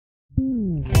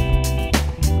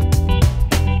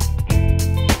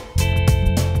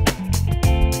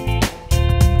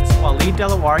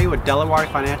Delawari with Delaware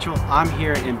Financial. I'm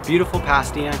here in beautiful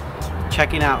Pasadena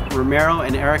checking out Romero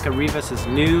and Erica Rivas'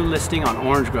 new listing on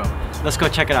Orange Grove. Let's go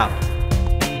check it out.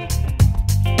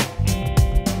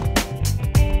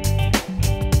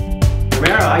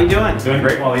 Romero, how you doing? Doing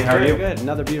great, Waleed. How are you? Good.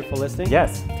 Another beautiful listing?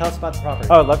 Yes. Tell us about the property.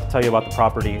 Oh, I'd love to tell you about the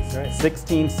property. Great.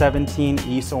 1617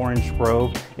 East Orange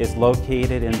Grove is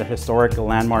located in the historic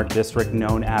landmark district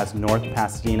known as North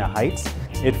Pasadena Heights.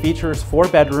 It features 4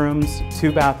 bedrooms,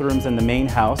 2 bathrooms in the main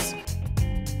house.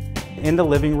 In the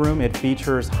living room, it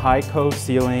features high cove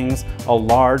ceilings, a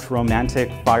large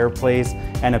romantic fireplace,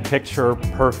 and a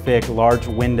picture-perfect large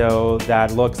window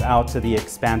that looks out to the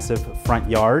expansive front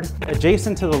yard.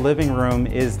 Adjacent to the living room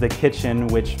is the kitchen,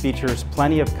 which features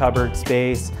plenty of cupboard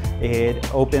space.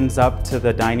 It opens up to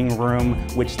the dining room,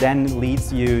 which then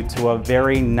leads you to a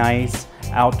very nice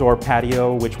outdoor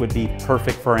patio, which would be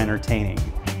perfect for entertaining.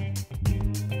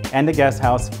 And the guest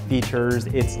house features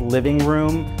its living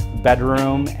room,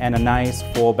 bedroom, and a nice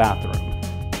full bathroom.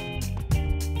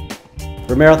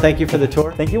 Romero, thank you for the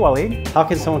tour. Thank you, Waleed. How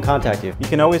can someone contact you? You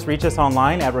can always reach us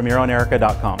online at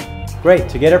romeroanderica.com. Great.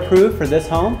 To get approved for this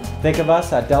home, think of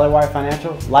us at Delaware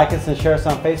Financial. Like us and share us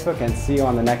on Facebook, and see you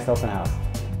on the next open house.